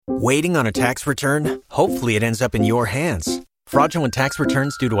Waiting on a tax return? Hopefully it ends up in your hands. Fraudulent tax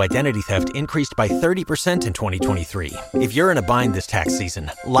returns due to identity theft increased by 30% in 2023. If you're in a bind this tax season,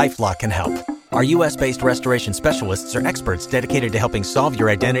 LifeLock can help. Our U.S.-based restoration specialists are experts dedicated to helping solve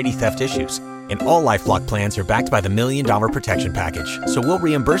your identity theft issues. And all LifeLock plans are backed by the $1 Million Protection Package. So we'll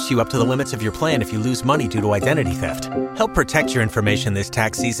reimburse you up to the limits of your plan if you lose money due to identity theft. Help protect your information this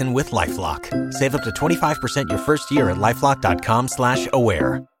tax season with LifeLock. Save up to 25% your first year at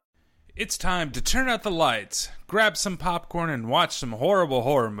LifeLock.com/aware. It's time to turn out the lights, grab some popcorn, and watch some horrible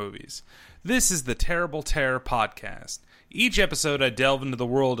horror movies. This is the Terrible Terror Podcast. Each episode I delve into the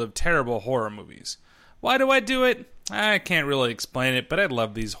world of terrible horror movies. Why do I do it? I can't really explain it, but I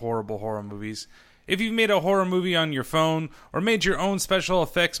love these horrible horror movies. If you've made a horror movie on your phone, or made your own special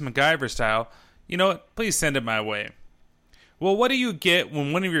effects MacGyver style, you know what? Please send it my way. Well, what do you get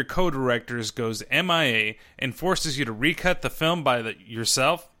when one of your co-directors goes MIA and forces you to recut the film by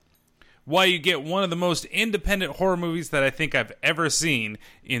yourself? Why, you get one of the most independent horror movies that I think I've ever seen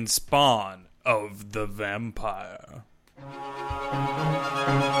in Spawn of the Vampire.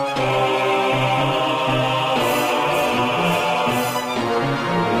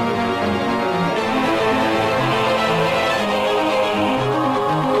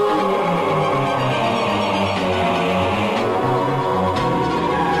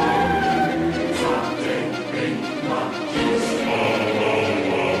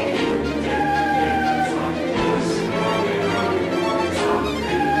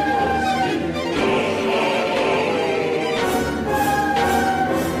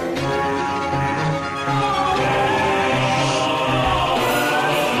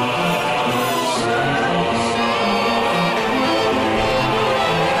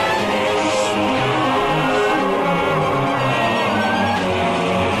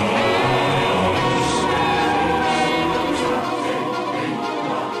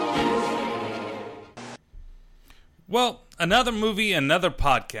 Well, another movie, another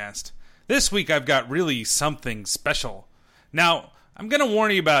podcast. This week I've got really something special. Now, I'm going to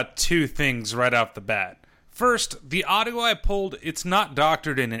warn you about two things right off the bat. First, the audio I pulled, it's not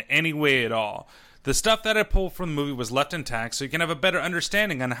doctored in any way at all. The stuff that I pulled from the movie was left intact so you can have a better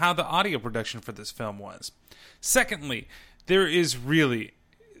understanding on how the audio production for this film was. Secondly, there is really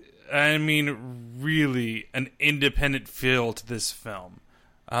an independent feel to this film.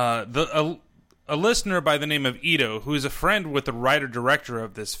 A listener by the name of Ito, who is a friend with the writer-director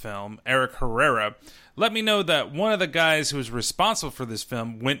of this film, Eric Herrera, let me know that one of the guys who was responsible for this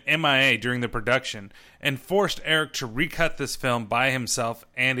film went MIA during the production and forced Eric to recut this film by himself,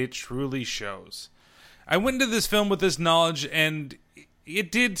 and it truly shows. I went into this film with this knowledge, and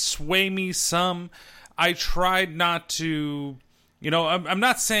it did sway me some. I tried not to... I'm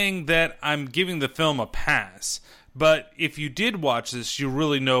not saying that I'm giving the film a pass, but if you did watch this, you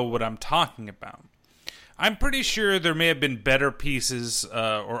really know what I'm talking about. I'm pretty sure there may have been better pieces,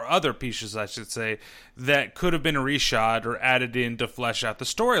 or other pieces, I should say, that could have been reshot or added in to flesh out the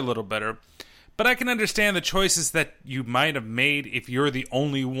story a little better. But I can understand the choices that you might have made if you're the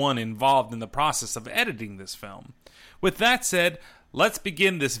only one involved in the process of editing this film. With that said, let's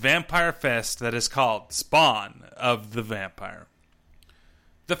begin this vampire fest that is called Spawn of the Vampire.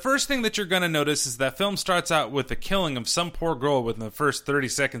 The first thing that you're going to notice is that film starts out with the killing of some poor girl within the first 30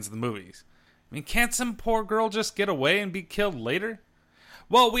 seconds of the movies. I mean, can't some poor girl just get away and be killed later?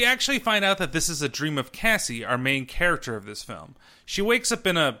 Well, we actually find out that this is a dream of Cassie, our main character of this film. She wakes up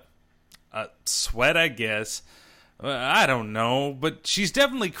in a sweat, I guess. I don't know, but she's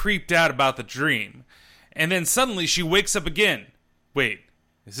definitely creeped out about the dream. And then suddenly she wakes up again. Wait,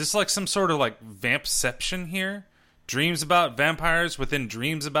 is this like some sort of like vampception here? Dreams about vampires within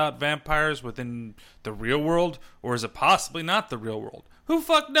dreams about vampires within the real world? Or is it possibly not the real world? Who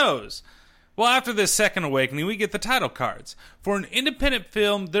fuck knows? Well, after this second awakening, we get the title cards. For an independent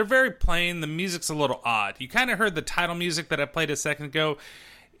film, they're very plain. The music's a little odd. You kind of heard the title music that I played a second ago.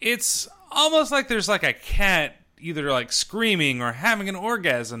 It's almost like there's like a cat either like screaming or having an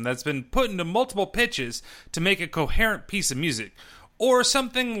orgasm that's been put into multiple pitches to make a coherent piece of music. Or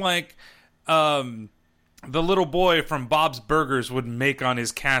something like the little boy from Bob's Burgers would make on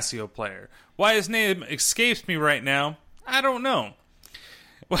his Casio player. Why his name escapes me right now, I don't know.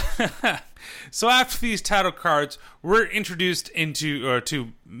 So after these title cards, we're introduced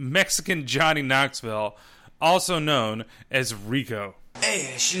to Mexican Johnny Knoxville, also known as Rico.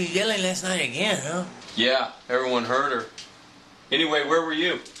 Hey, she was yelling last night again, huh? Yeah, everyone heard her. Anyway, where were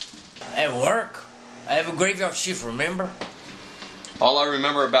you? At work. I have a graveyard shift, remember? All I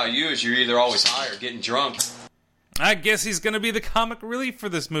remember about you is you're either always high or getting drunk. I guess he's going to be the comic relief for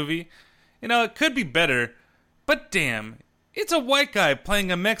this movie. You know, it could be better, but damn, It's a white guy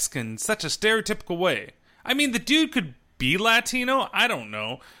playing a Mexican in such a stereotypical way. I mean, the dude could be Latino, I don't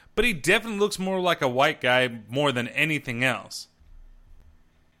know, but he definitely looks more like a white guy more than anything else.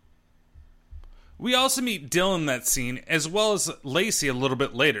 We also meet Dylan in that scene, as well as Lacey a little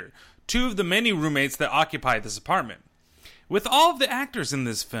bit later, two of the many roommates that occupy this apartment. With all of the actors in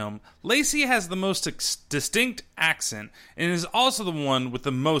this film, Lacey has the most distinct accent and is also the one with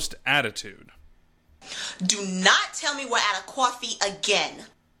the most attitude. Do not tell me we're at a coffee again.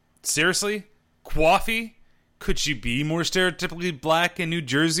 Seriously? Coffee? Could she be more stereotypically black and New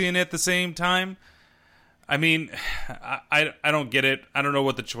Jerseyan at the same time? I mean, I don't get it. I don't know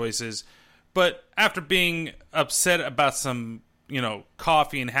what the choice is. But after being upset about some,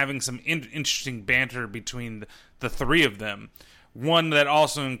 coffee and having some interesting banter between the three of them, one that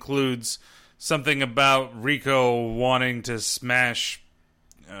also includes something about Rico wanting to smash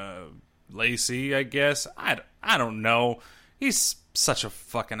Lacey, I guess. I don't know. He's such a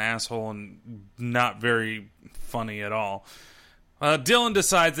fucking asshole and not very funny at all. Dylan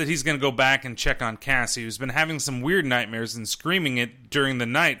decides that he's going to go back and check on Cassie, who's been having some weird nightmares and screaming it during the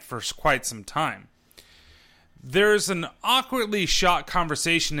night for quite some time. There's an awkwardly shot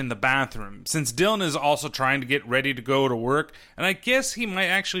conversation in the bathroom, since Dylan is also trying to get ready to go to work, and I guess he might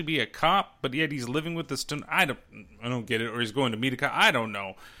actually be a cop, but yet he's living with this student. I don't get it, or he's going to meet a cop. I don't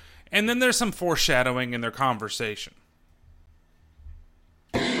know. And then there's some foreshadowing in their conversation.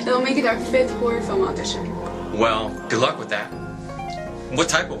 It'll make it our 5th horror film audition. Well, good luck with that. What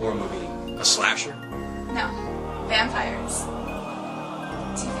type of horror movie? A slasher? No, vampires.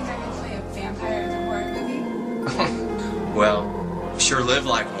 Do you think I could play a vampire in a horror movie? Well, sure live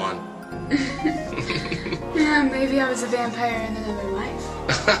like one. Yeah, maybe I was a vampire in another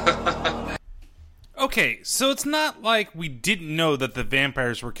life. Okay, so it's not like we didn't know that the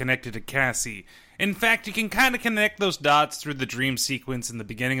vampires were connected to Cassie. In fact, you can kind of connect those dots through the dream sequence in the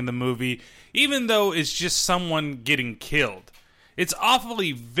beginning of the movie, even though it's just someone getting killed. It's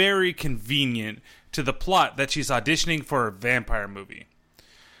awfully very convenient to the plot that she's auditioning for a vampire movie.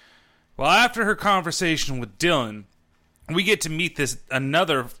 Well, after her conversation with Dylan, we get to meet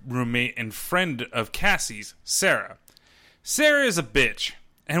another roommate and friend of Cassie's, Sarah. Sarah is a bitch,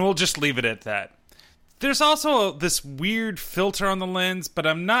 and we'll just leave it at that. There's also this weird filter on the lens, but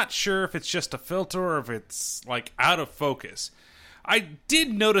I'm not sure if it's just a filter or if it's, out of focus. I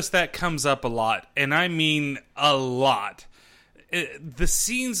did notice that comes up a lot, and I mean a lot. The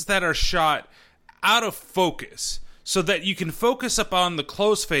scenes that are shot out of focus, so that you can focus upon the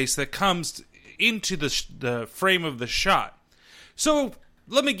close face that comes into the frame of the shot. So,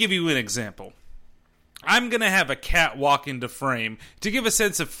 let me give you an example. I'm going to have a cat walk into frame to give a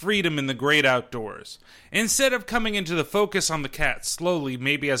sense of freedom in the great outdoors. Instead of coming into the focus on the cat slowly,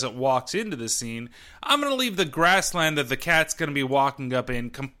 maybe as it walks into the scene, I'm going to leave the grassland that the cat's going to be walking up in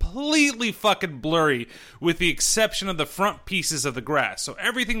completely fucking blurry, with the exception of the front pieces of the grass. So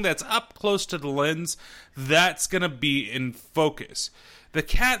everything that's up close to the lens, that's going to be in focus. The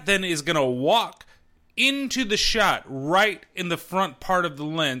cat then is going to walk into the shot right in the front part of the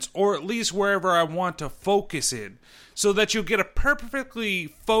lens, or at least wherever I want to focus in, so that you'll get a perfectly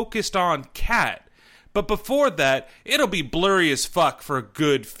focused on cat. But before that, it'll be blurry as fuck for a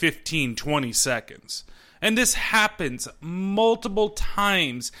good 15-20 seconds. And this happens multiple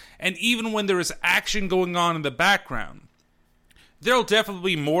times, and even when there is action going on in the background. There'll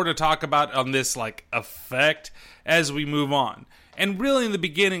definitely be more to talk about on this, effect as we move on. And really, in the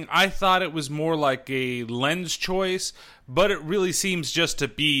beginning, I thought it was more like a lens choice, but it really seems just to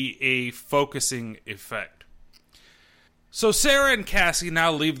be a focusing effect. So Sarah and Cassie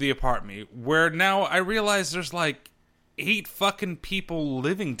now leave the apartment, where now I realize there's 8 fucking people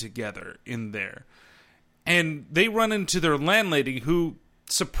living together in there. And they run into their landlady, who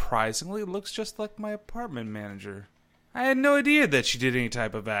surprisingly looks just like my apartment manager. I had no idea that she did any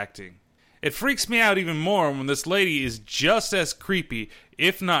type of acting. It freaks me out even more when this lady is just as creepy,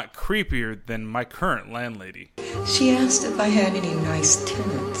 if not creepier, than my current landlady. She asked if I had any nice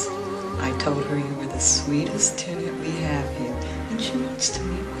tenants. I told her you were the sweetest tenant we have here, and she wants to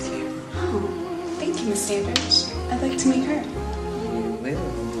meet with you. Oh, thank you, Miss Sanders. I'd like to meet her. You will meet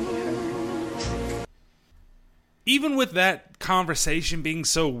her. Even with that conversation being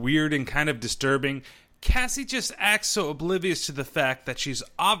so weird and kind of disturbing, Cassie just acts so oblivious to the fact that she's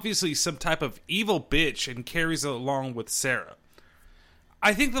obviously some type of evil bitch and carries it along with Sarah.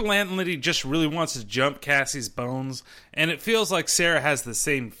 I think the landlady just really wants to jump Cassie's bones, and it feels like Sarah has the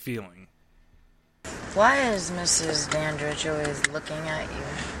same feeling. Why is Mrs. Dandridge always looking at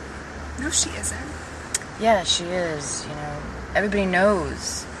you? No, she isn't. Yeah, she is, Everybody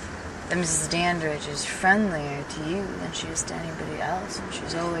knows. that Mrs. Dandridge is friendlier to you than she is to anybody else, and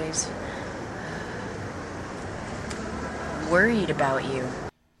she's always worried about you.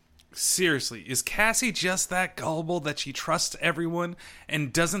 Seriously, is Cassie just that gullible that she trusts everyone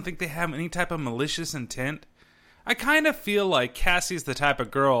and doesn't think they have any type of malicious intent? I kind of feel like Cassie's the type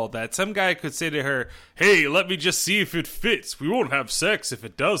of girl that some guy could say to her, "Hey, let me just see if it fits. We won't have sex if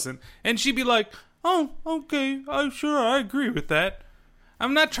it doesn't." And she'd be like, "Oh, okay, I agree with that."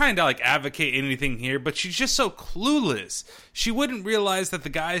 I'm not trying to advocate anything here, but she's just so clueless. She wouldn't realize that the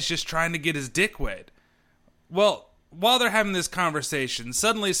guy's just trying to get his dick wet. Well, while they're having this conversation,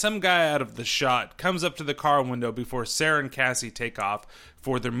 suddenly some guy out of the shot comes up to the car window before Sarah and Cassie take off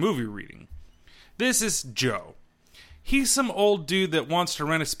for their movie reading. This is Joe. He's some old dude that wants to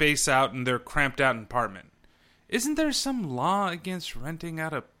rent a space out in their cramped out apartment. Isn't there some law against renting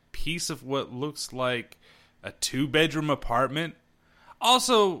out a piece of what looks like a 2-bedroom apartment?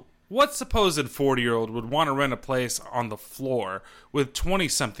 Also, what supposed 40-year-old would want to rent a place on the floor with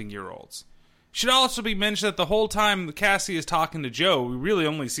 20-something-year-olds? Should also be mentioned that the whole time Cassie is talking to Joe, we really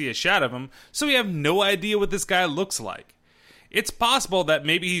only see a shot of him, so we have no idea what this guy looks like. It's possible that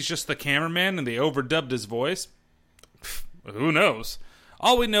maybe he's just the cameraman and they overdubbed his voice. Who knows?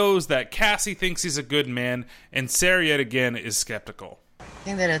 All we know is that Cassie thinks he's a good man, and Sarah yet again is skeptical. I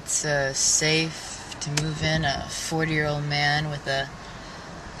think that it's safe to move in a 40-year-old man with a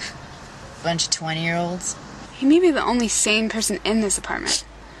bunch of 20-year-olds. He may be the only sane person in this apartment.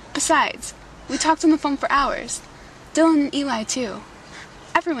 Besides, we talked on the phone for hours. Dylan and Eli, too.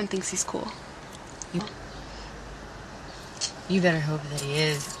 Everyone thinks he's cool. You better hope that he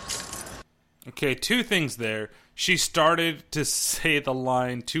is. Okay, 2 things there. She started to say the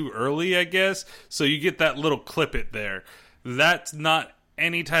line too early, I guess, so you get that little clip it there. That's not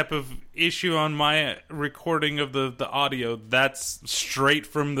any type of issue on my recording of the audio. That's straight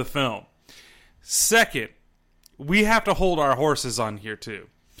from the film. Second, we have to hold our horses on here too.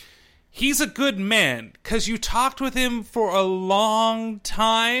 He's a good man because you talked with him for a long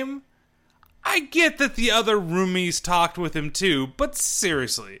time. I get that the other roomies talked with him too, but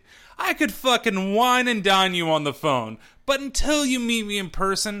seriously, I could fucking wine and dine you on the phone, but until you meet me in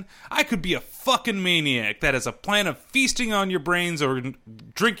person, I could be a fucking maniac that has a plan of feasting on your brains or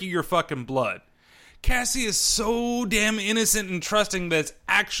drinking your fucking blood. Cassie is so damn innocent and trusting that it's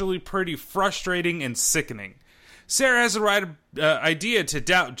actually pretty frustrating and sickening. Sarah has the right idea to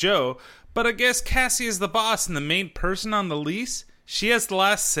doubt Joe, but I guess Cassie is the boss and the main person on the lease. She has the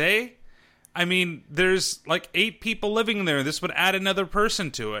last say. I mean, there's 8 people living there. This would add another person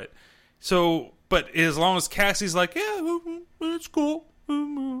to it. So, but as long as Cassie's like, yeah, it's cool,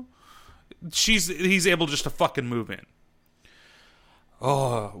 he's able just to fucking move in.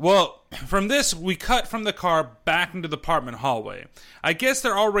 Oh, well, from this, we cut from the car back into the apartment hallway. I guess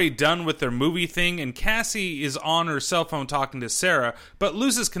they're already done with their movie thing, and Cassie is on her cell phone talking to Sarah, but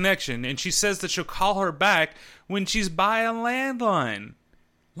loses connection, and she says that she'll call her back when she's by a landline.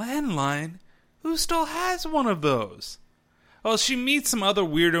 Landline? Who still has one of those? Well, she meets some other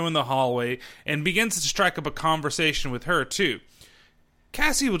weirdo in the hallway and begins to strike up a conversation with her, too.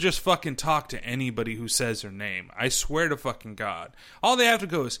 Cassie will just fucking talk to anybody who says her name. I swear to fucking God. All they have to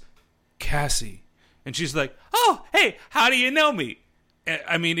go is, Cassie. And she's like, oh, hey, how do you know me?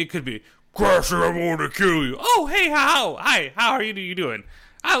 I mean, it could be, Cassie, I want to kill you. Oh, hey, hi, how are you doing?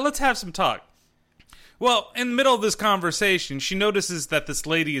 Let's have some talk. Well, in the middle of this conversation, she notices that this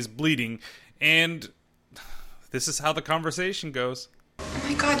lady is bleeding, and this is how the conversation goes. Oh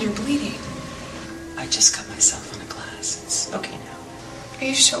my God, you're bleeding. I just cut myself on a glass. It's okay now. Are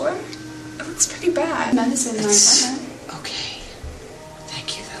you sure? It looks pretty bad. Medicine in our apartment. Okay.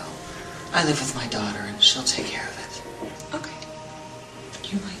 Thank you, though. I live with my daughter, and she'll take care of it. Okay.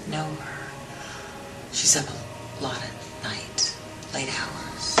 You might know her. She's up a lot at night, late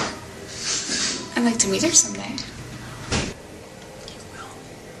hours. I'd like to meet her someday. You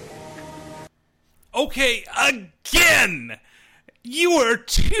will. Okay, again! You are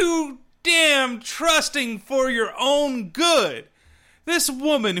too damn trusting for your own good. This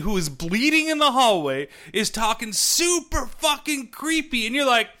woman who is bleeding in the hallway is talking super fucking creepy, and you're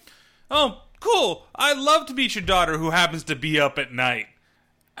like, oh, cool, I'd love to meet your daughter who happens to be up at night.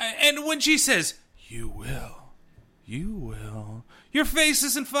 And when she says, you will, your face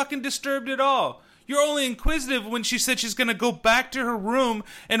isn't fucking disturbed at all. You're only inquisitive when she said she's gonna go back to her room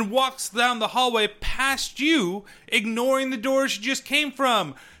and walks down the hallway past you, ignoring the door she just came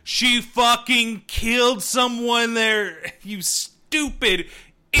from. She fucking killed someone there, you stupid,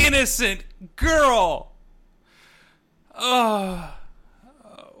 innocent girl.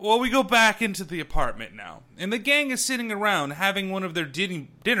 Well, we go back into the apartment now, and the gang is sitting around having one of their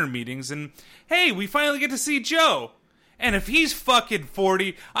dinner meetings, and hey, we finally get to see Joe. And if he's fucking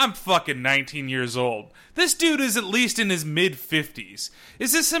 40, I'm fucking 19 years old. This dude is at least in his mid-50s.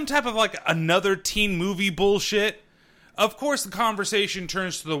 Is this some type of, like, another teen movie bullshit? Of course, the conversation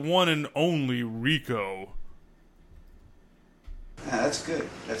turns to the one and only Rico. That's good.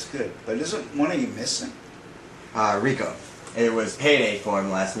 That's good. But isn't one of you missing? Rico. It was payday for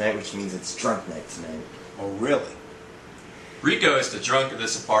him last night, which means it's drunk night tonight. Oh, really? Rico is the drunk of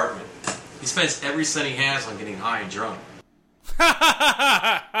this apartment. He spends every cent he has on getting high and drunk.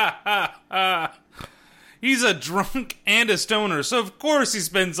 He's a drunk and a stoner, so of course he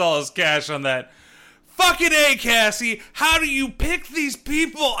spends all his cash on that. Fucking A, Cassie! How do you pick these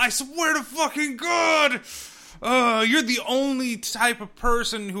people? I swear to fucking God! You're the only type of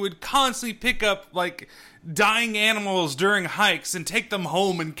person who would constantly pick up, like, dying animals during hikes and take them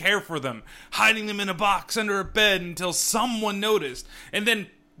home and care for them, hiding them in a box under a bed until someone noticed, and then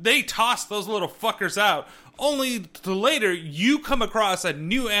they toss those little fuckers out, only to later you come across a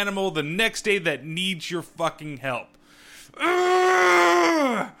new animal the next day that needs your fucking help.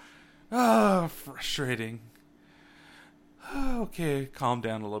 Frustrating. Okay, calm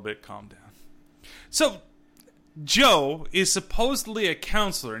down a little bit, calm down. So, Joe is supposedly a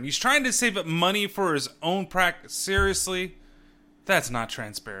counselor, and he's trying to save up money for his own practice. Seriously? That's not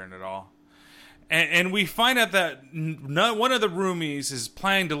transparent at all. And we find out that one of the roomies is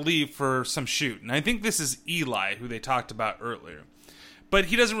planning to leave for some shoot. And I think this is Eli, who they talked about earlier. But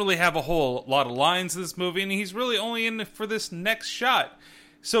he doesn't really have a whole lot of lines in this movie, and he's really only in for this next shot.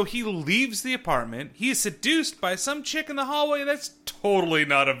 So he leaves the apartment. He is seduced by some chick in the hallway that's totally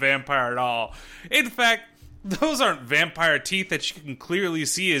not a vampire at all. In fact, those aren't vampire teeth that you can clearly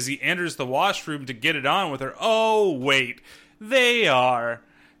see as he enters the washroom to get it on with her. Oh, wait. They are.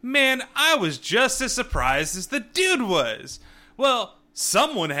 Man, I was just as surprised as the dude was. Well,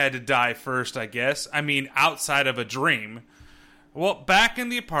 someone had to die first, I guess. I mean, outside of a dream. Well, back in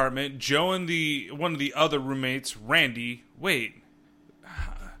the apartment, Joe and one of the other roommates, Randy, wait.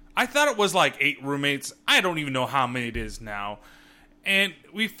 I thought it was like 8 roommates. I don't even know how many it is now. And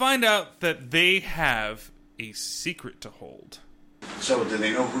we find out that they have a secret to hold. So, do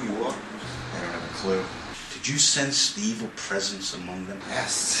they know who you are? I don't have a clue. Did you sense the evil presence among them?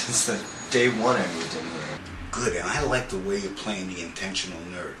 Yes, since the day one I moved in here. Good, and I like the way you're playing the intentional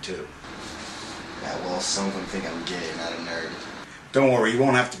nerd, too. Yeah, well, some of them think I'm gay, not a nerd. Don't worry, you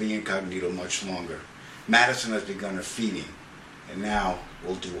won't have to be incognito much longer. Madison has begun her feeding, and now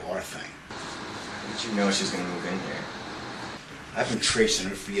we'll do our thing. How did you know she's going to move in here? I've been tracing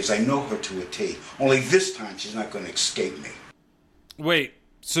her for years. I know her to a T. Only this time she's not going to escape me. Wait,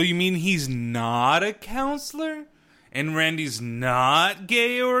 so you mean he's not a counselor? And Randy's not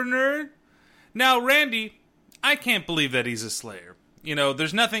gay or a nerd? Now, Randy, I can't believe that he's a slayer. You know,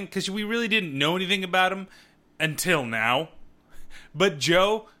 there's nothing, because we really didn't know anything about him until now. But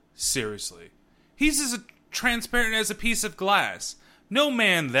Joe, seriously, he's as transparent as a piece of glass. No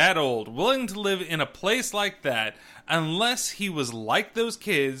man that old willing to live in a place like that unless he was like those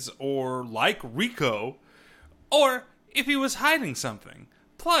kids or like Rico, or if he was hiding something.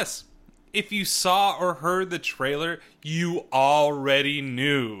 Plus, if you saw or heard the trailer, you already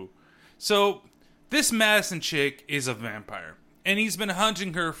knew. So, this Madison chick is a vampire, and he's been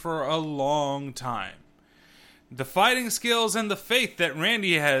hunting her for a long time. The fighting skills and the faith that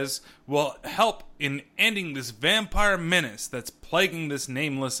Randy has will help in ending this vampire menace that's plaguing this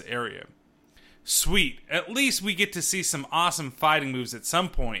nameless area. Sweet, at least we get to see some awesome fighting moves at some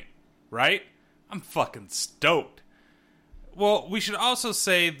point, right? I'm fucking stoked. Well, we should also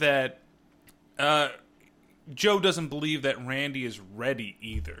say that Joe doesn't believe that Randy is ready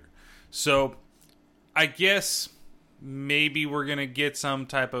either. So, I guess maybe we're going to get some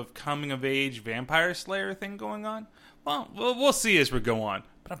type of coming-of-age vampire slayer thing going on. Well, we'll see as we go on.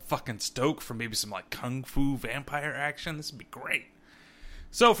 But I'm fucking stoked for maybe some, like, kung fu vampire action. This would be great.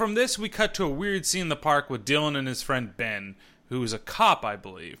 So from this, we cut to a weird scene in the park with Dylan and his friend Ben, who is a cop, I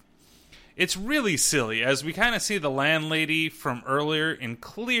believe. It's really silly, as we kind of see the landlady from earlier in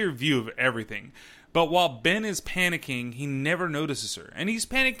clear view of everything. But while Ben is panicking, he never notices her. And he's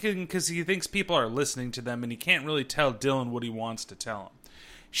panicking because he thinks people are listening to them and he can't really tell Dylan what he wants to tell him.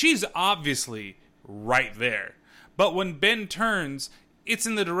 She's obviously right there. But when Ben turns, it's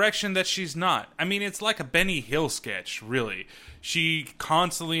in the direction that she's not. I mean, it's like a Benny Hill sketch, really. She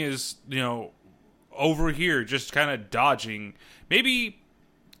constantly is, over here just kind of dodging. Maybe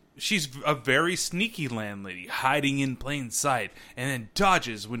she's a very sneaky landlady, hiding in plain sight, and then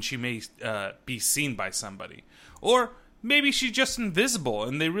dodges when she may be seen by somebody. Or maybe she's just invisible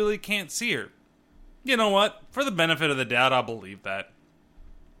and they really can't see her. You know what? For the benefit of the doubt, I'll believe that.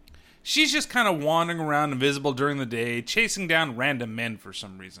 She's just kind of wandering around invisible during the day, chasing down random men for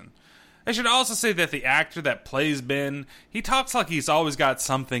some reason. I should also say that the actor that plays Ben, he talks like he's always got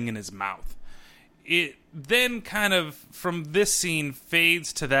something in his mouth. It then kind of, from this scene,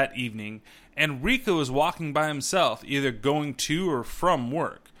 fades to that evening, and Rico is walking by himself, either going to or from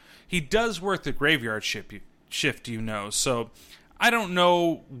work. He does work the graveyard shift, you know, so I don't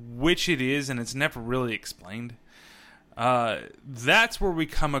know which it is, and it's never really explained. That's where we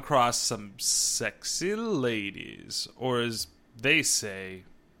come across some sexy ladies, or as they say...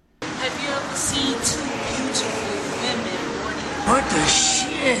 Have you ever seen two beautiful women, Morty? What the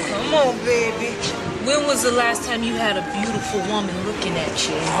shit? Come on, baby. When was the last time you had a beautiful woman looking at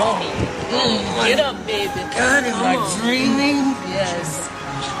you, homie? Get up, baby. God, am I dreaming? Yes.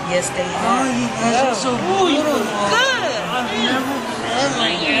 Yes, they have. Oh, you guys are so beautiful. Good. Oh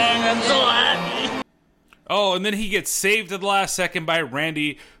my God, I'm so happy. Oh, and then he gets saved at the last second by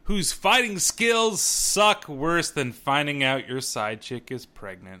Randy, whose fighting skills suck worse than finding out your side chick is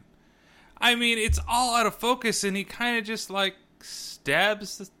pregnant. I mean, it's all out of focus, and he kind of just, like,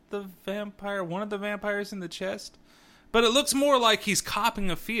 stabs the vampire, one of the vampires in the chest. But it looks more like he's copping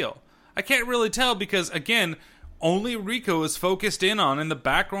a feel. I can't really tell because, again, only Rico is focused in on, and the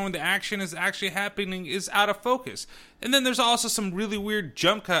background the action is actually happening is out of focus. And then there's also some really weird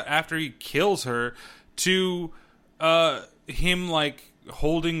jump cut after he kills her to him, like,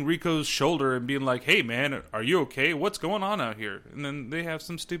 holding Rico's shoulder and being like, hey man, are you okay? What's going on out here? And then they have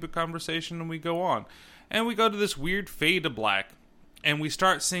some stupid conversation and we go on. And we go to this weird fade to black. And we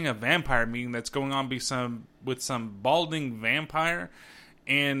start seeing a vampire meeting that's going on with some balding vampire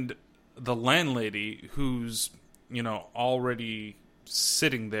and the landlady who's, you know, already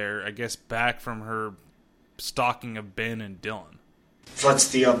sitting there, I guess back from her stalking of Ben and Dylan. What's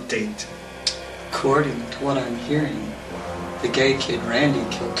the update? According to what I'm hearing, the gay kid Randy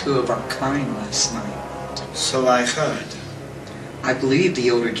killed 2 of our kind last night. So I heard. I believe the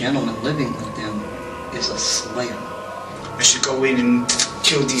older gentleman living with them is a slayer. I should go in and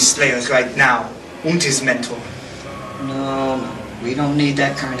kill these slayers right now. Und is mentor. No, we don't need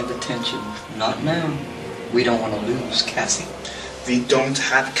that kind of attention. Not now. We don't want to lose Cassie. We don't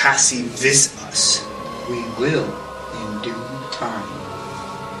have Cassie with us. We will in due time.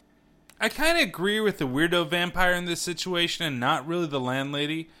 I kind of agree with the weirdo vampire in this situation and not really the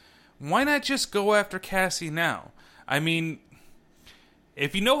landlady. Why not just go after Cassie now? I mean,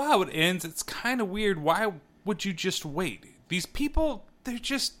 if you know how it ends, it's kind of weird. Why would you just wait? These people, they're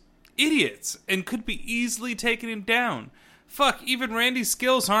just idiots and could be easily taking him down. Fuck, even Randy's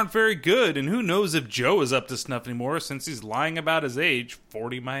skills aren't very good, and who knows if Joe is up to snuff anymore since he's lying about his age.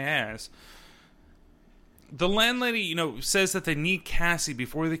 40 my ass. The landlady, you know, says that they need Cassie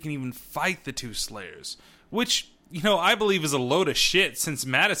before they can even fight the 2 slayers. Which, you know, I believe is a load of shit since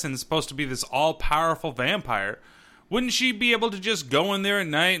Madison is supposed to be this all-powerful vampire. Wouldn't she be able to just go in there at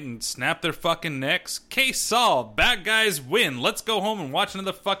night and snap their fucking necks? Case solved. Bad guys win. Let's go home and watch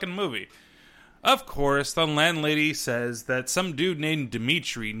another fucking movie. Of course, the landlady says that some dude named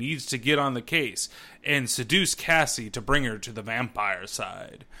Dimitri needs to get on the case and seduce Cassie to bring her to the vampire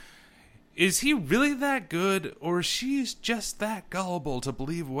side. Is he really that good, or is she just that gullible to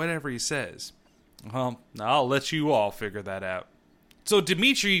believe whatever he says? Well, I'll let you all figure that out. So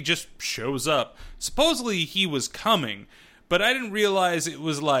Dimitri just shows up. Supposedly he was coming, but I didn't realize it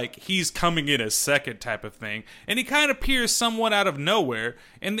was like he's coming in a second type of thing. And he kind of appears somewhat out of nowhere,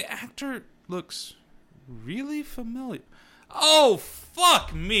 and the actor looks really familiar. Oh,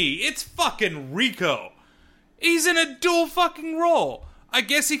 fuck me. It's fucking Rico. He's in a dual fucking role. I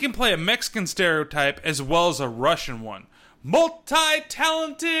guess he can play a Mexican stereotype as well as a Russian one.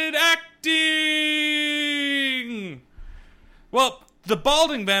 Multi-talented acting! Well, the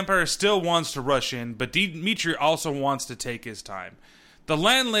balding vampire still wants to rush in, but Dimitri also wants to take his time. The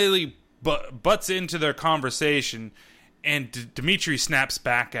landlady butts into their conversation, and Dimitri snaps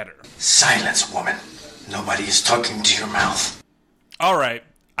back at her. Silence, woman. Nobody is talking to your mouth. Alright,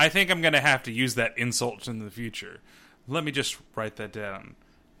 I think I'm going to have to use that insult in the future. Let me just write that down.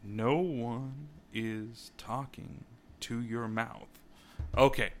 No one is talking to your mouth.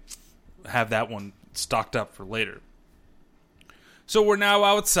 Okay, have that one stocked up for later. So we're now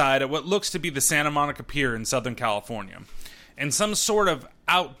outside at what looks to be the Santa Monica Pier in Southern California, and some sort of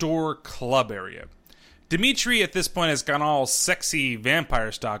outdoor club area. Dimitri at this point has gone all sexy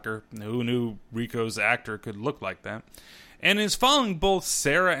vampire stalker, who knew Rico's actor could look like that, and is following both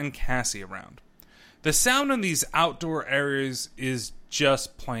Sarah and Cassie around. The sound in these outdoor areas is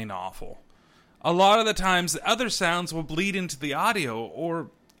just plain awful. A lot of the times, the other sounds will bleed into the audio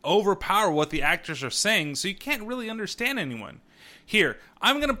or overpower what the actors are saying, so you can't really understand anyone. Here,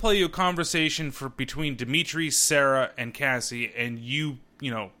 I'm going to play you a conversation between Dimitri, Sarah, and Cassie, and you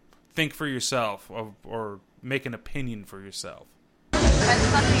think for yourself or make an opinion for yourself.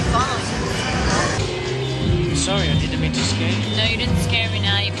 Sorry, I didn't mean to scare you. No, you didn't scare me.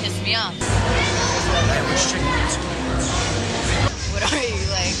 Now you pissed me off. I was checking it. What are you,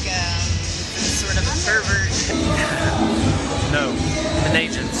 like, sort of a pervert? No, an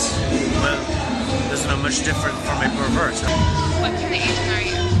agent. Well, there's not much different from a pervert. What kind of agent are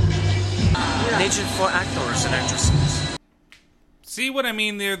you? An agent for actors and actresses. See what I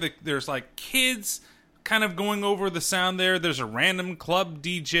mean there? There's like kids kind of going over the sound there. There's a random club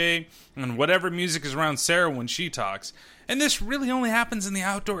DJ and whatever music is around Sarah when she talks. And this really only happens in the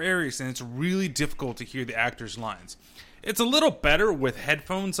outdoor areas, and it's really difficult to hear the actors' lines. It's a little better with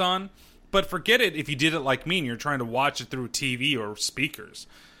headphones on, but forget it if you did it like me and you're trying to watch it through TV or speakers.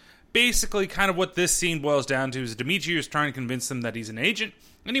 Basically, kind of what this scene boils down to is Dimitri is trying to convince them that he's an agent,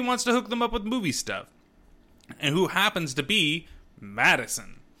 and he wants to hook them up with movie stuff. And who happens to be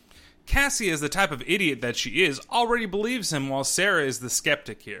Madison. Cassie, as the type of idiot that she is, already believes him, while Sarah is the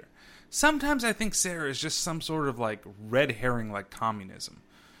skeptic here. Sometimes I think Sarah is just some sort of like red herring like communism.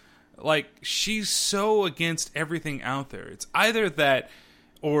 Like, she's so against everything out there. It's either that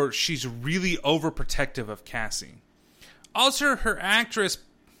or she's really overprotective of Cassie. Also, her actress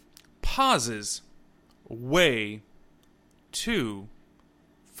pauses way too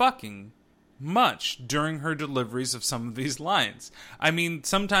fucking much during her deliveries of some of these lines. I mean,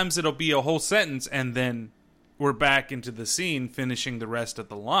 sometimes it'll be a whole sentence and then we're back into the scene finishing the rest of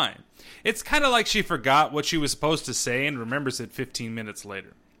the line. It's kind of like she forgot what she was supposed to say and remembers it 15 minutes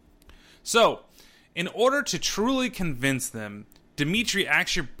later. So, in order to truly convince them, Dimitri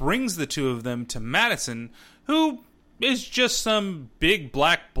actually brings the two of them to Madison, who is just some big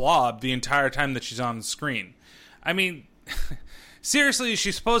black blob the entire time that she's on the screen. I mean, seriously, is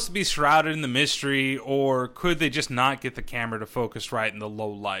she supposed to be shrouded in the mystery, or could they just not get the camera to focus right in the low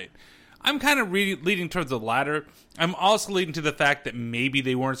light? I'm kind of leading towards the latter. I'm also leading to the fact that maybe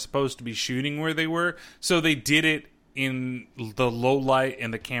they weren't supposed to be shooting where they were, so they did it in the low light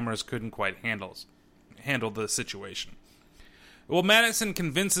and the cameras couldn't quite handle the situation. Well, Madison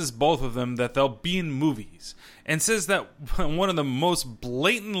convinces both of them that they'll be in movies and says that one of the most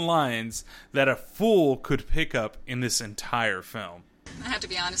blatant lines that a fool could pick up in this entire film. I have to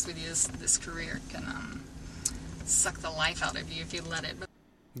be honest with you, this career can suck the life out of you if you let it.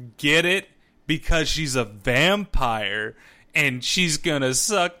 Get it? Because she's a vampire and she's gonna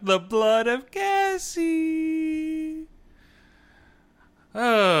suck the blood of Cassie.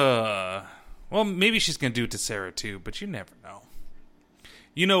 Well, maybe she's gonna do it to Sarah too, but you never know.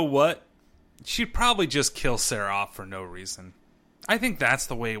 You know what? She'd probably just kill Sarah off for no reason. I think that's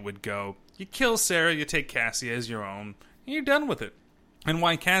the way it would go. You kill Sarah, you take Cassie as your own, and you're done with it. And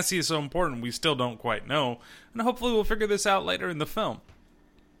why Cassie is so important, we still don't quite know, and hopefully we'll figure this out later in the film.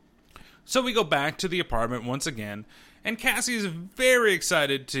 So we go back to the apartment once again, and Cassie is very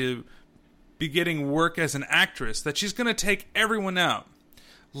excited to be getting work as an actress, that she's going to take everyone out.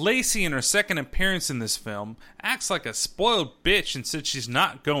 Lacey, in her second appearance in this film, acts like a spoiled bitch and says she's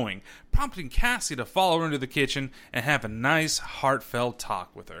not going, prompting Cassie to follow her into the kitchen and have a nice, heartfelt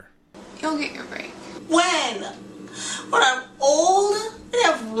talk with her. You'll get your break. When? When I'm old and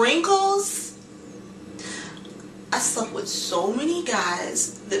have wrinkles? I slept with so many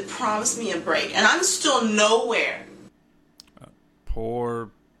guys that promised me a break, and I'm still nowhere.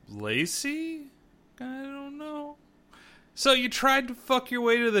 Poor Lacey? I don't know. So you tried to fuck your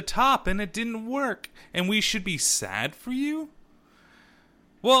way to the top and it didn't work, and we should be sad for you?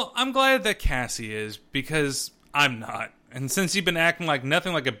 Well, I'm glad that Cassie is, because I'm not. And since you've been acting like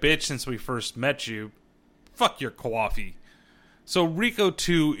nothing like a bitch since we first met you, fuck your coffee. So Rico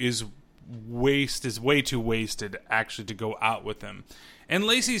too is way too wasted actually to go out with him. And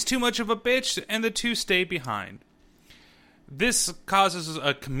Lacey's too much of a bitch, and the two stay behind. This causes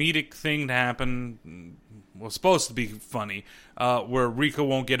a comedic thing to happen. Well, supposed to be funny, where Rico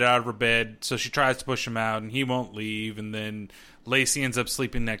won't get out of her bed, so she tries to push him out, and he won't leave, and then Lacey ends up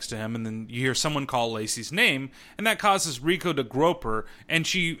sleeping next to him, and then you hear someone call Lacey's name, and that causes Rico to grope her, and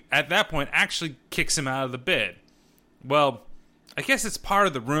she, at that point, actually kicks him out of the bed. Well, I guess it's part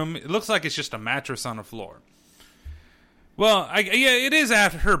of the room. It looks like it's just a mattress on the floor. Well, yeah, it is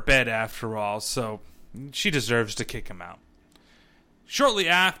her bed after all, so she deserves to kick him out. Shortly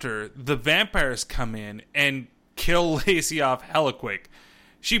after, the vampires come in and kill Lacey off hella quick.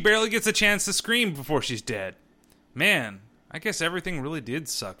 She barely gets a chance to scream before she's dead. Man, I guess everything really did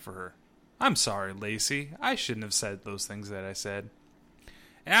suck for her. I'm sorry, Lacey. I shouldn't have said those things that I said.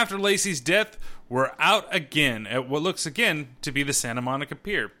 After Lacey's death, we're out again at what looks again to be the Santa Monica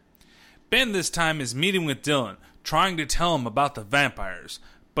Pier. Ben this time is meeting with Dylan, trying to tell him about the vampires,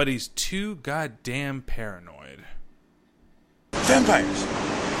 but he's too goddamn paranoid. Vampires.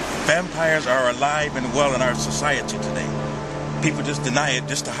 Vampires are alive and well in our society today. People just deny it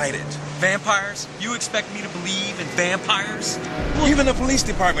just to hide it. Vampires? You expect me to believe in vampires? Even the police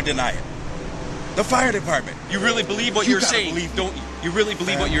department deny it. The fire department. You really believe what you're saying, don't you? You really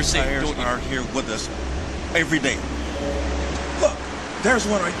believe what you're saying, don't you? Vampires are here with us every day. Look, there's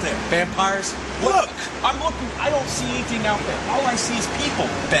one right there. Vampires? Look! I'm looking. I don't see anything out there. All I see is people.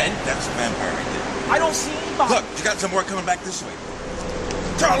 Ben? That's a vampire right there. I don't see anybody. Look, you got some more coming back this way.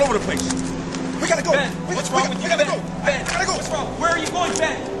 They're all over the place. We gotta go. Ben, what's wrong with you? We gotta Ben, go. Ben, we gotta go. What's wrong? Where are you going,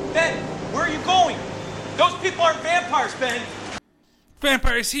 Ben? Ben, where are you going? Those people aren't vampires, Ben.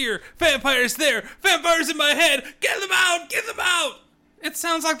 Vampires here, vampires there, vampires in my head, get them out, get them out! It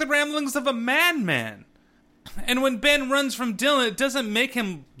sounds like the ramblings of a madman. And when Ben runs from Dylan, it doesn't make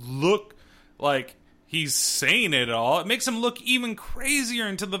him look like he's sane at all. It makes him look even crazier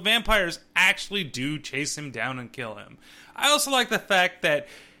until the vampires actually do chase him down and kill him. I also like the fact that,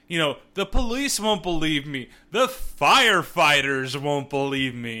 you know, the police won't believe me. The firefighters won't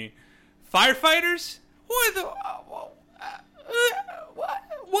believe me. Firefighters? What the...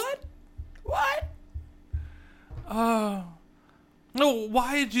 What? Oh. No,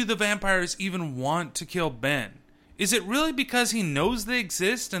 why do the vampires even want to kill Ben? Is it really because he knows they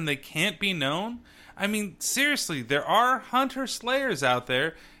exist and they can't be known? I mean, seriously, there are hunter-slayers out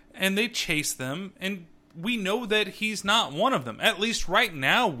there, and they chase them, and we know that he's not one of them. At least right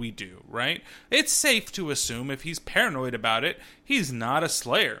now we do, right? It's safe to assume if he's paranoid about it, he's not a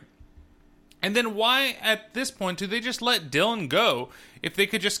slayer. And then why, at this point, do they just let Dylan go if they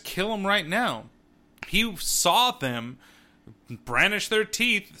could just kill him right now? He saw them brandish their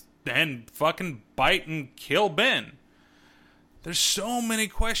teeth and fucking bite and kill Ben. There's so many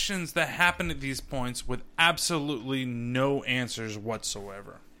questions that happen at these points with absolutely no answers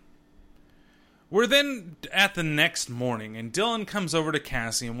whatsoever. We're then at the next morning, and Dylan comes over to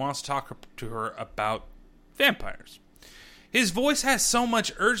Cassie and wants to talk to her about vampires. His voice has so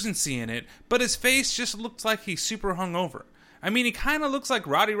much urgency in it, but his face just looks like he's super hungover. I mean, he kind of looks like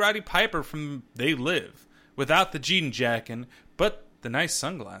Roddy Piper from They Live, without the jean jacket, but the nice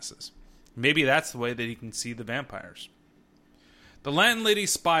sunglasses. Maybe that's the way that he can see the vampires. The landlady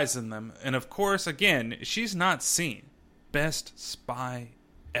spies on them, and of course, again, she's not seen. Best spy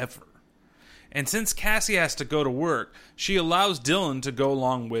ever. And since Cassie has to go to work, she allows Dylan to go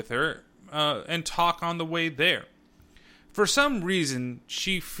along with her and talk on the way there. For some reason,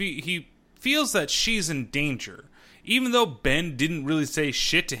 he feels that she's in danger, even though Ben didn't really say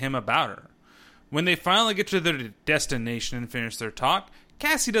shit to him about her. When they finally get to their destination and finish their talk,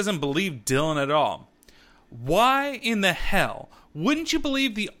 Cassie doesn't believe Dylan at all. Why in the hell wouldn't you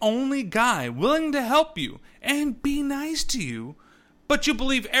believe the only guy willing to help you and be nice to you, but you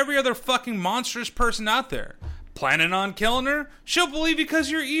believe every other fucking monstrous person out there? Planning on killing her? She'll believe you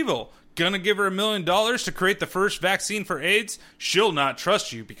because you're evil. Gonna give her $1 million to create the first vaccine for AIDS? She'll not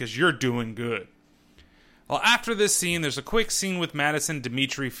trust you because you're doing good. Well, after this scene, there's a quick scene with Madison and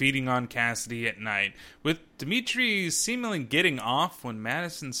Dimitri feeding on Cassidy at night, with Dimitri seemingly getting off when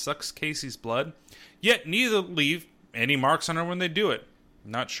Madison sucks Casey's blood, yet neither leave any marks on her when they do it.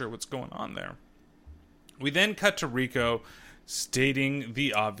 Not sure what's going on there. We then cut to Rico stating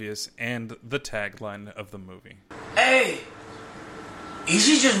the obvious and the tagline of the movie. Hey! Is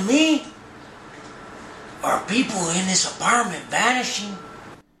it just me? Are people in this apartment vanishing?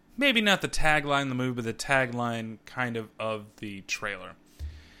 Maybe not the tagline of the movie, but the tagline kind of the trailer.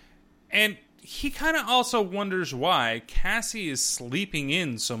 And he kind of also wonders why Cassie is sleeping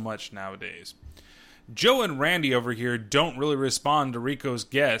in so much nowadays. Joe and Randy over here don't really respond to Rico's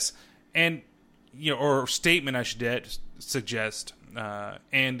guess, and or statement I should suggest,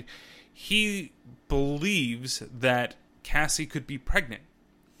 and he believes that Cassie could be pregnant.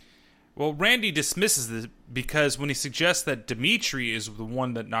 Well, Randy dismisses this because when he suggests that Dimitri is the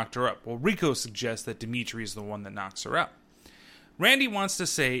one that knocked her up, well, Rico suggests that Dimitri is the one that knocks her up. Randy wants to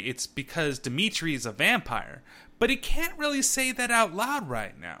say it's because Dimitri is a vampire, but he can't really say that out loud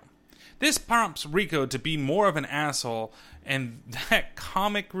right now. This prompts Rico to be more of an asshole, and that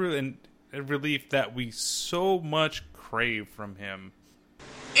comic relief that we so much crave from him.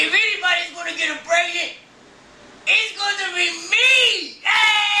 If anybody's gonna get him pregnant, it's gonna be me!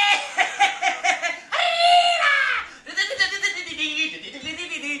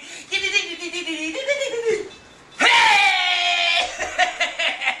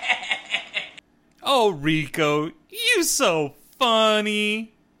 Oh, Rico, you so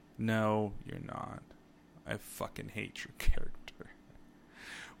funny. No, you're not. I fucking hate your character.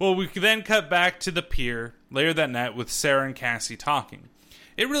 Well, we then cut back to the pier later that night with Sarah and Cassie talking.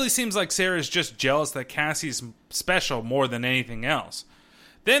 It really seems like Sarah is just jealous that Cassie's special more than anything else.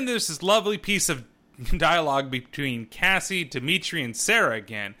 Then there's this lovely piece of dialogue between Cassie, Dimitri, and Sarah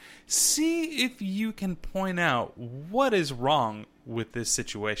again. See if you can point out what is wrong with this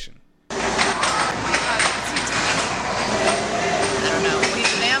situation. I don't know. Well,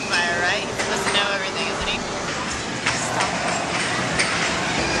 he's a vampire, right? He's supposed to know everything, isn't he?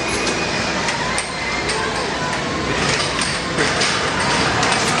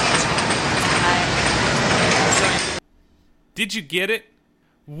 Did you get it?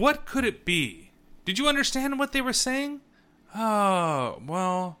 What could it be? Did you understand what they were saying? Oh,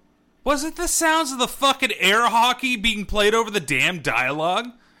 well, was it the sounds of the fucking air hockey being played over the damn dialogue?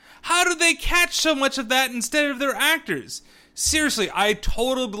 How did they catch so much of that instead of their actors? Seriously, I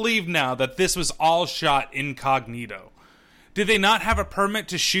totally believe now that this was all shot incognito. Did they not have a permit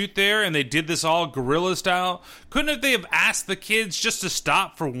to shoot there and they did this all guerrilla style? Couldn't they have asked the kids just to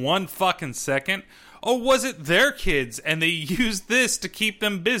stop for 1 fucking second? Or was it their kids and they used this to keep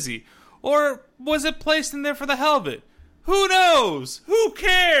them busy? Or was it placed in there for the hell of it? Who knows? Who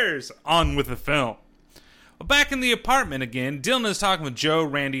cares? On with the film. Well, back in the apartment again, Dylan is talking with Joe,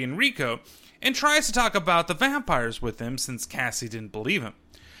 Randy, and Rico, and tries to talk about the vampires with them since Cassie didn't believe him.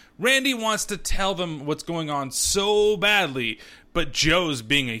 Randy wants to tell them what's going on so badly, but Joe's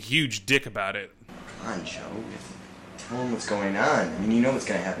being a huge dick about it. Come on, Joe. Tell them what's going on. I mean, you know what's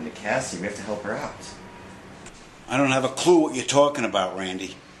going to happen to Cassie. We have to help her out. I don't have a clue what you're talking about,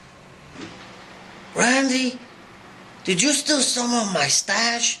 Randy. Randy, did you steal some of my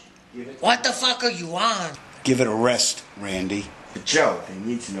stash? What the fuck are you on? Give it a rest, Randy. But Joe, they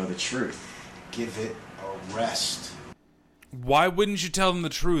need to know the truth. Give it a rest. Why wouldn't you tell them the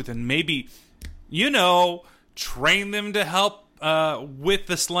truth and maybe, train them to help with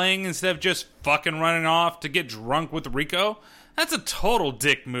the slaying instead of just fucking running off to get drunk with Rico? That's a total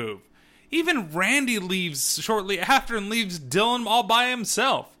dick move. Even Randy leaves shortly after and leaves Dylan all by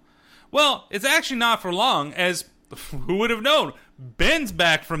himself. Well, it's actually not for long, as who would have known? Ben's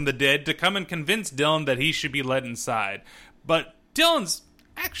back from the dead to come and convince Dylan that he should be let inside. But Dylan's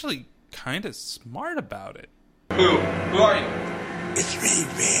actually kind of smart about it. Who? Who are you? It's me,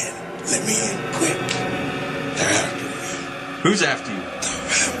 Ben. Let me in quick. They're after me. Who's after you? The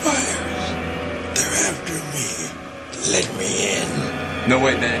vampires. They're after me. Let me in. No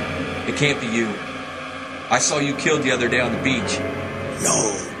way, man. It can't be you. I saw you killed the other day on the beach.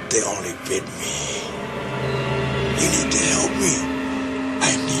 No, they only bit me. You need to help me.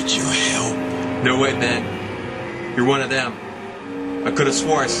 I need your help. No way, man. You're one of them. I could have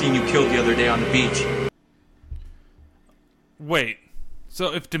swore I seen you killed the other day on the beach. Wait,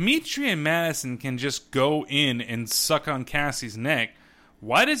 so if Dimitri and Madison can just go in and suck on Cassie's neck,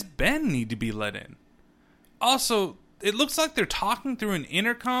 why does Ben need to be let in? Also, it looks like they're talking through an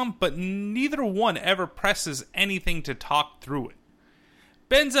intercom, but neither one ever presses anything to talk through it.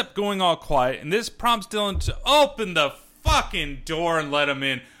 Ben's up going all quiet, and this prompts Dylan to open the fucking door and let him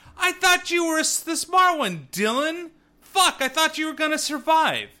in. I thought you were the smart one, Dylan. Fuck, I thought you were gonna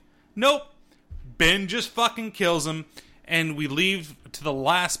survive. Nope. Ben just fucking kills him, and we leave to the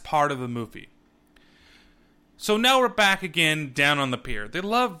last part of the movie. So now we're back again down on the pier. They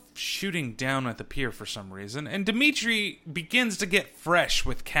love shooting down at the pier for some reason, and Dimitri begins to get fresh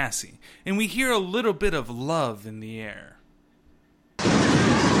with Cassie, and we hear a little bit of love in the air.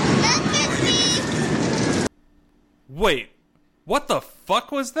 Wait, what the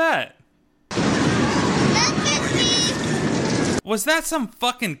fuck was that? Was that some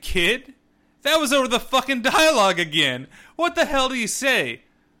fucking kid? That was over the fucking dialogue again. What the hell do you say?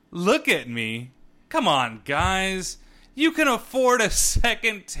 Look at me. Come on, guys. You can afford a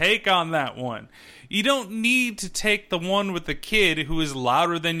second take on that one. You don't need to take the one with the kid who is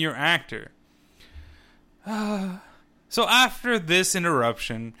louder than your actor. So after this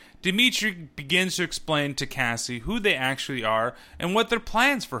interruption, Dimitri begins to explain to Cassie who they actually are and what their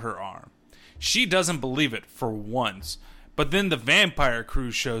plans for her are. She doesn't believe it for once, but then the vampire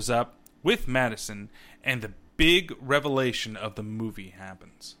crew shows up with Madison, and the big revelation of the movie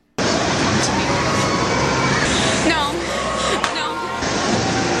happens. No.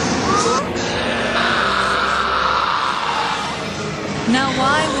 Now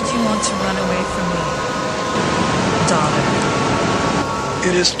why would you want to run away from me, daughter?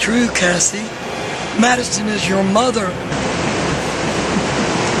 It is true, Cassie. Madison is your mother.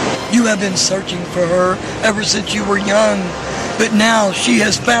 You have been searching for her ever since you were young, but now she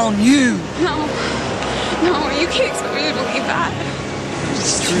has found you. No. No, you can't expect me to believe that.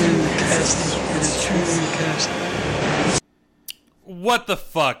 It's true, Cassie. It is true, Cassie. What the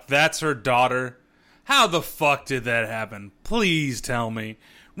fuck? That's her daughter? How the fuck did that happen? Please tell me.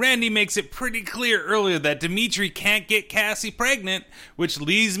 Randy makes it pretty clear earlier that Dimitri can't get Cassie pregnant, which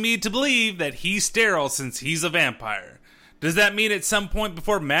leads me to believe that he's sterile since he's a vampire. Does that mean at some point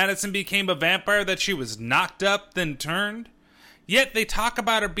before Madison became a vampire that she was knocked up, then turned? Yet they talk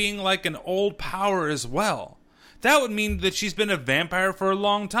about her being like an old power as well. That would mean that she's been a vampire for a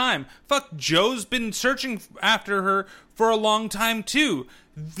long time. Fuck, Joe's been searching after her for a long time too.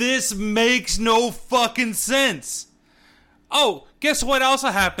 This makes no fucking sense. Oh, guess what also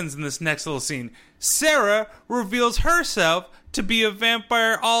happens in this next little scene? Sarah reveals herself to be a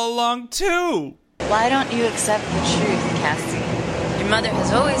vampire all along too. Why don't you accept the truth, Cassie? Your mother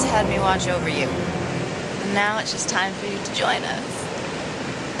has always had me watch over you. And now it's just time for you to join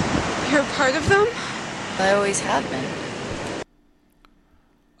us. You're part of them? I always have been.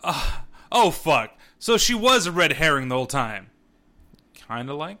 Oh fuck. So she was a red herring the whole time.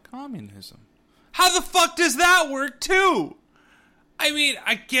 Kinda like communism. How the fuck does that work too? I mean,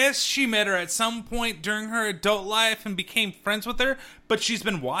 I guess she met her at some point during her adult life and became friends with her, but she's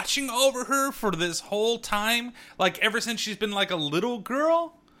been watching over her for this whole time, like ever since she's been like a little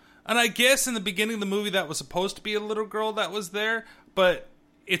girl? And I guess in the beginning of the movie that was supposed to be a little girl that was there, but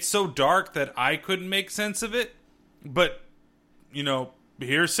it's so dark that I couldn't make sense of it. But, you know,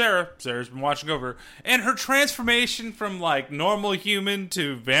 here's Sarah. Sarah's been watching over. And her transformation from, like, normal human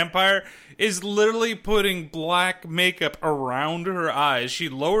to vampire is literally putting black makeup around her eyes. She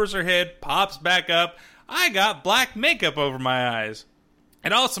lowers her head, pops back up. I got black makeup over my eyes.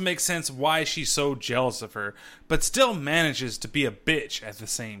 It also makes sense why she's so jealous of her, but still manages to be a bitch at the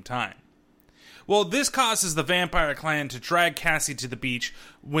same time. Well, this causes the vampire clan to drag Cassie to the beach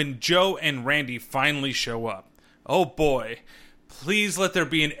when Joe and Randy finally show up. Oh boy, please let there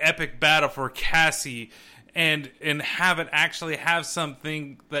be an epic battle for Cassie and have it actually have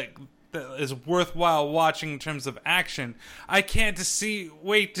something that is worthwhile watching in terms of action. I can't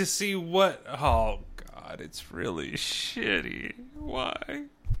wait to see what... Oh god, it's really shitty. Why?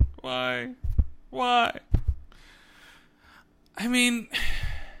 I mean...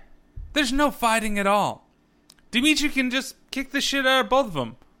 There's no fighting at all. Dimitri can just kick the shit out of both of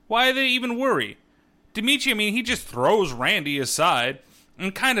them. Why do they even worry? Dimitri, I mean, he just throws Randy aside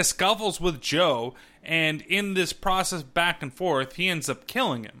and kind of scuffles with Joe, and in this process back and forth, he ends up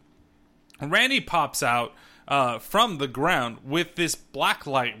killing him. Randy pops out from the ground with this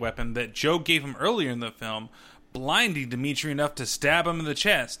blacklight weapon that Joe gave him earlier in the film, blinding Dimitri enough to stab him in the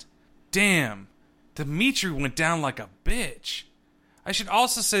chest. Damn, Dimitri went down like a bitch. I should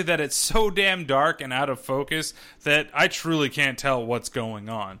also say that it's so damn dark and out of focus that I truly can't tell what's going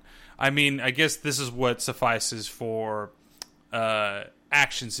on. I mean, I guess this is what suffices for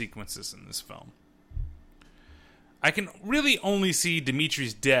action sequences in this film. I can really only see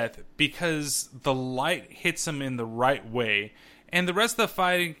Dimitri's death because the light hits him in the right way, and the rest of the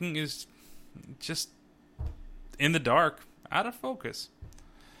fighting is just in the dark, out of focus.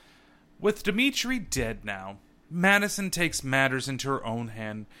 With Dimitri dead now, Madison takes matters into her own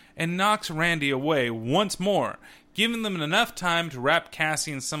hand and knocks Randy away once more, giving them enough time to wrap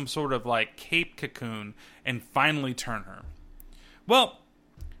Cassie in some sort of like cape cocoon and finally turn her. Well,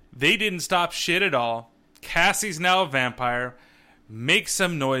 they didn't stop shit at all. Cassie's now a vampire, makes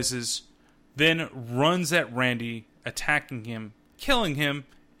some noises, then runs at Randy, attacking him, killing him,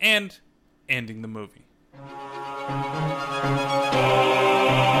 and ending the movie.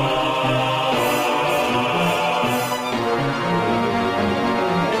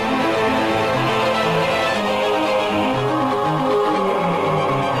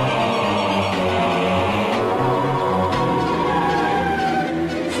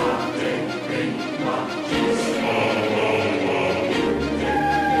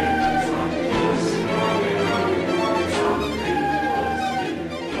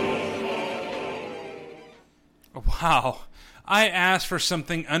 Wow, I asked for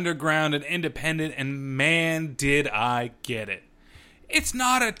something underground and independent, and man, did I get it. It's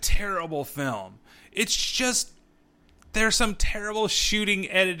not a terrible film. It's just there's some terrible shooting,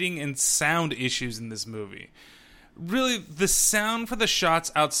 editing, and sound issues in this movie. Really, the sound for the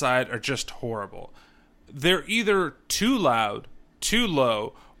shots outside are just horrible. They're either too loud, too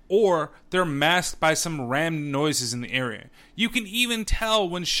low, or they're masked by some random noises in the area. You can even tell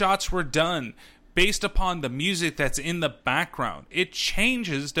when shots were done based upon the music that's in the background. It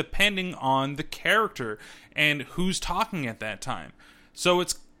changes depending on the character and who's talking at that time. So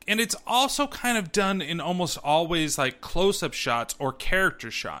it's also kind of done in almost always like close-up shots or character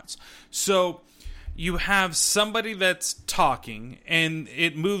shots. So you have somebody that's talking, and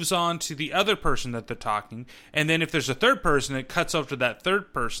it moves on to the other person that they're talking, and then if there's a third person, it cuts over to that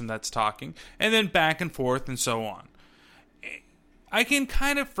third person that's talking, and then back and forth and so on. I can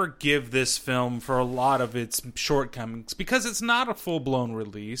kind of forgive this film for a lot of its shortcomings because it's not a full-blown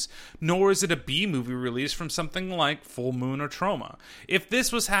release, nor is it a B-movie release from something like Full Moon or Trauma. If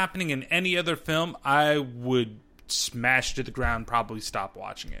this was happening in any other film, I would smash to the ground, probably stop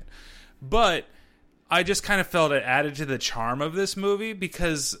watching it. But I just kind of felt it added to the charm of this movie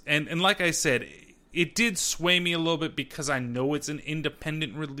because, and like I said, it did sway me a little bit because I know it's an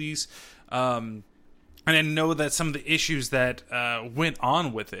independent release, and I know that some of the issues that went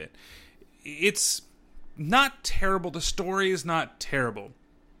on with it. It's not terrible. The story is not terrible.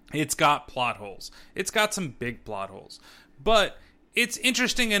 It's got plot holes. It's got some big plot holes. But it's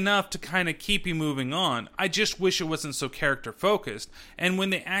interesting enough to kind of keep you moving on. I just wish it wasn't so character-focused. And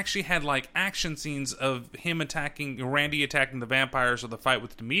when they actually had, like, action scenes of Randy attacking the vampires or the fight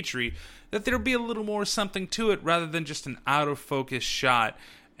with Dimitri, that there'd be a little more something to it rather than just an out-of-focus shot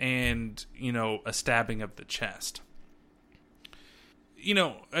and, a stabbing of the chest.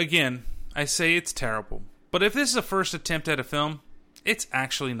 Again, I say it's terrible. But if this is a first attempt at a film, it's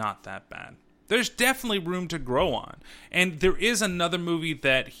actually not that bad. There's definitely room to grow on. And there is another movie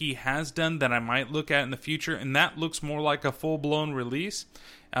that he has done that I might look at in the future, and that looks more like a full-blown release.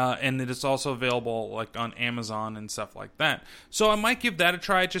 And it is also available like on Amazon and stuff like that. So I might give that a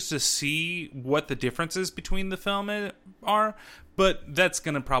try just to see what the differences between the film are, but that's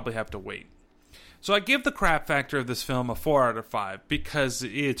going to probably have to wait. So I give the crap factor of this film a 4 out of 5 because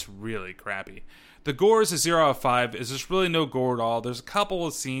it's really crappy. The gore is a 0 out of 5. There's really no gore at all. There's a couple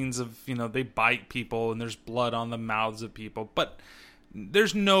of scenes of, they bite people and there's blood on the mouths of people, but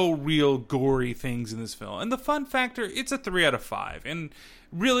there's no real gory things in this film. And the fun factor, it's a 3 out of 5. And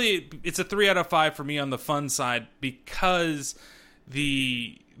really, it's a 3 out of 5 for me on the fun side because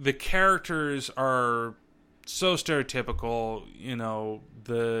the characters are so stereotypical.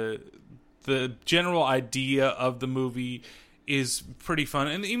 The general idea of the movie is pretty fun.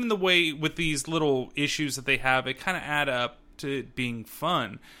 And even the way with these little issues that they have, it kind of add up to it being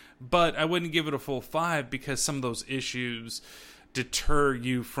fun. But I wouldn't give it a full 5 because some of those issues deter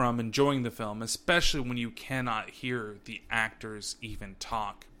you from enjoying the film, especially when you cannot hear the actors even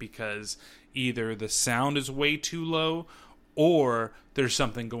talk because either the sound is way too low or there's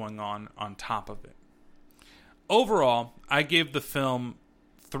something going on top of it. Overall, I give the film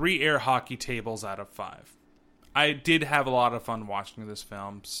 3 air hockey tables out of 5. I did have a lot of fun watching this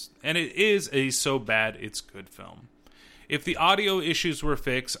film, and it is a so bad it's good film. If the audio issues were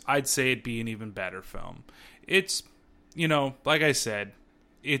fixed, I'd say it'd be an even better film. It's, like I said,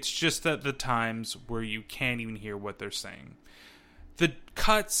 it's just at the times where you can't even hear what they're saying. The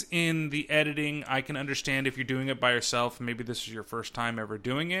cuts in the editing, I can understand if you're doing it by yourself. Maybe this is your first time ever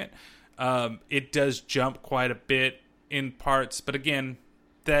doing it. It does jump quite a bit in parts, but again,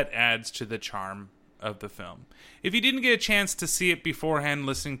 that adds to the charm of the film. If you didn't get a chance to see it beforehand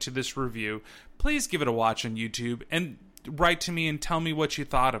listening to this review, please give it a watch on YouTube and write to me and tell me what you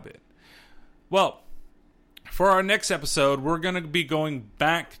thought of it. Well, for our next episode, we're going to be going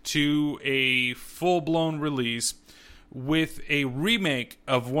back to a full-blown release with a remake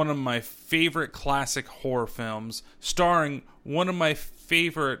of one of my favorite classic horror films, starring one of my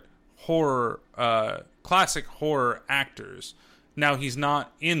favorite classic horror actors. Now, he's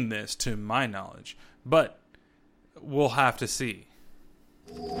not in this, to my knowledge, but we'll have to see.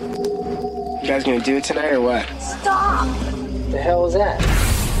 You guys gonna do it tonight or what? Stop! The hell is that?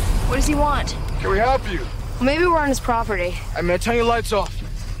 What does he want? Can we help you? Well, maybe we're on his property. I'm gonna turn your lights off.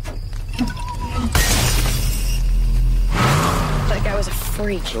 That guy was a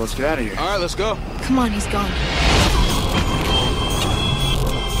freak. So let's get out of here. All right, let's go. Come on, he's gone.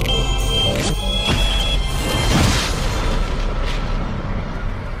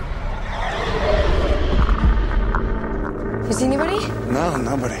 You see anybody? No,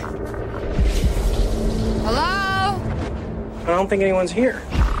 nobody. Hello? I don't think anyone's here.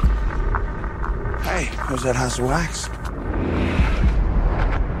 Hey, where's that house of wax?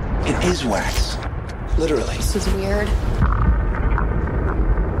 It is wax. Literally. This is weird.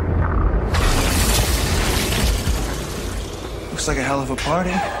 Looks like a hell of a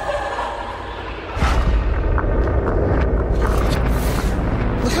party.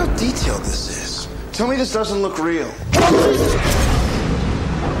 Look how detailed this is. Tell me this doesn't look real.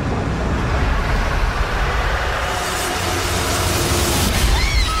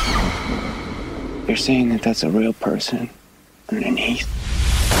 You're saying that that's a real person underneath?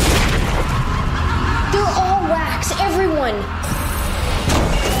 They're all wax, everyone.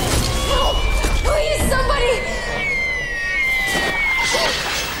 Help! Please!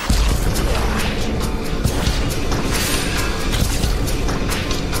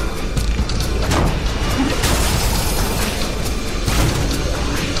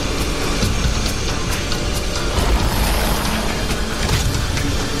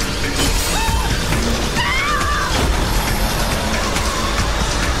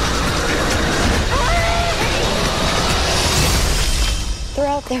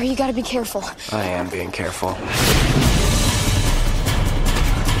 out there. You gotta be careful. I am being careful.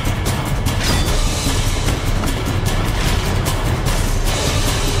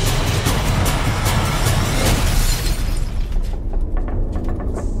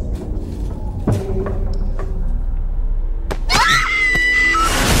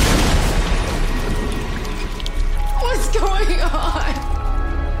 What's going on?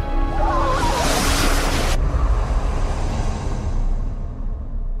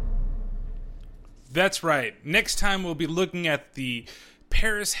 That's right. Next time we'll be looking at the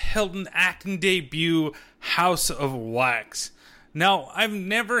Paris Hilton acting debut, House of Wax. Now, I've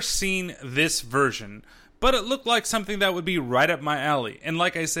never seen this version, but it looked like something that would be right up my alley. And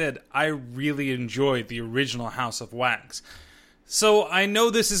like I said, I really enjoyed the original House of Wax. So I know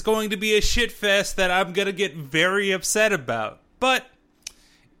this is going to be a shit fest that I'm going to get very upset about. But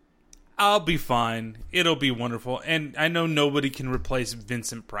I'll be fine. It'll be wonderful. And I know nobody can replace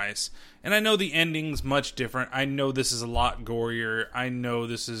Vincent Price. And I know the ending's much different. I know this is a lot gorier. I know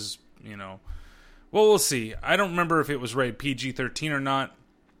this is, well, we'll see. I don't remember if it was rated PG-13 or not.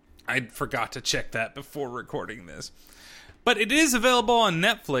 I forgot to check that before recording this. But it is available on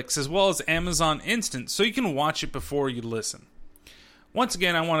Netflix as well as Amazon Instant, so you can watch it before you listen. Once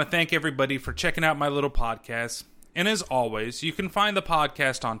again, I want to thank everybody for checking out my little podcast. And as always, you can find the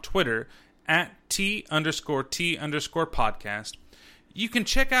podcast on Twitter at @T_T_podcast. You can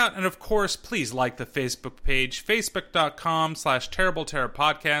check out, and of course, please like the Facebook page,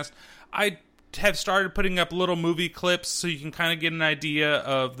 facebook.com/TerribleTerrorPodcast. I have started putting up little movie clips so you can kind of get an idea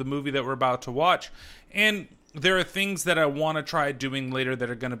of the movie that we're about to watch. And there are things that I want to try doing later that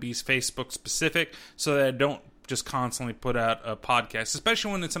are going to be Facebook specific so that I don't just constantly put out a podcast,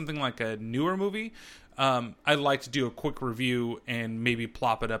 especially when it's something like a newer movie. I'd like to do a quick review and maybe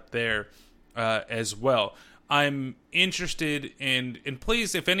plop it up there as well. I'm interested in, and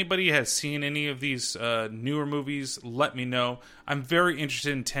please, if anybody has seen any of these newer movies, let me know. I'm very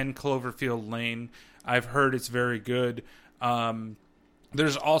interested in 10 Cloverfield Lane. I've heard it's very good.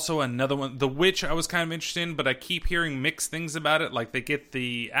 There's also another one, The Witch, I was kind of interested in, but I keep hearing mixed things about it. Like, they get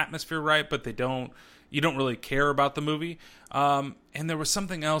the atmosphere right, but you don't really care about the movie. And there was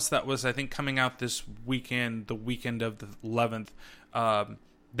something else that was, I think, coming out this weekend, the weekend of the 11th,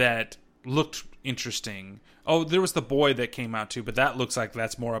 that looked interesting. Oh, there was The Boy that came out too, but that looks like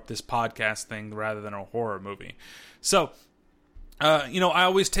that's more up this podcast thing rather than a horror movie. So, I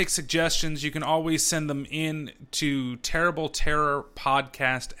always take suggestions. You can always send them in to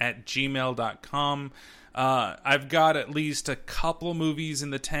terribleterrorpodcast@gmail.com. I've got at least a couple movies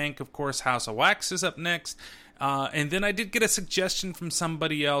in the tank. Of course, House of Wax is up next. And then I did get a suggestion from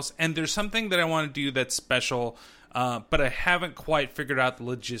somebody else, and there's something that I want to do that's special, but I haven't quite figured out the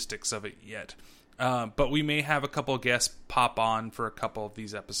logistics of it yet. But we may have a couple of guests pop on for a couple of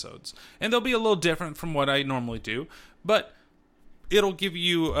these episodes. And they'll be a little different from what I normally do, but it'll give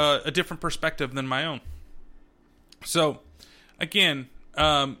you a different perspective than my own. So, again,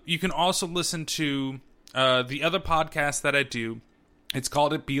 you can also listen to the other podcast that I do. It's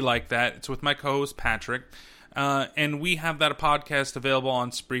called It Be Like That. It's with my co-host Patrick. And we have that podcast available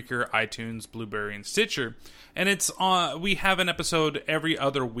on Spreaker, iTunes, Blueberry, and Stitcher. And we have an episode every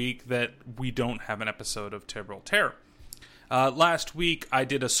other week that we don't have an episode of Terrible Terror. Last week I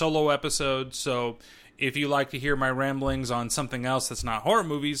did a solo episode, so if you like to hear my ramblings on something else that's not horror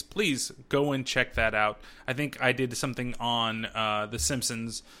movies, please go and check that out. I think I did something on The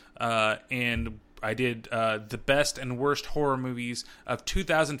Simpsons, and I did the best and worst horror movies of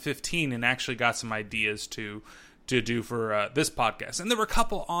 2015 and actually got some ideas to do for this podcast. And there were a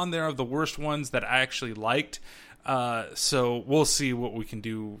couple on there of the worst ones that I actually liked, so we'll see what we can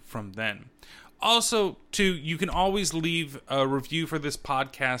do from then. Also, you can always leave a review for this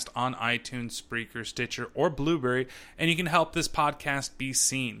podcast on iTunes, Spreaker, Stitcher, or Blueberry, and you can help this podcast be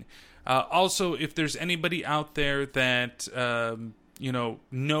seen. Also, if there's anybody out there that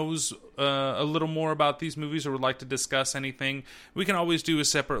knows a little more about these movies or would like to discuss anything, we can always do a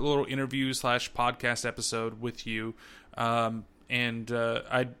separate little interview/podcast episode with you, and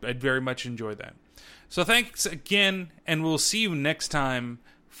I'd very much enjoy that. So thanks again, and we'll see you next time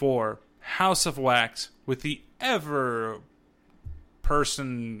for House of Wax with the ever-person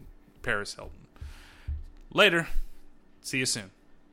Paris Hilton. Later. See you soon.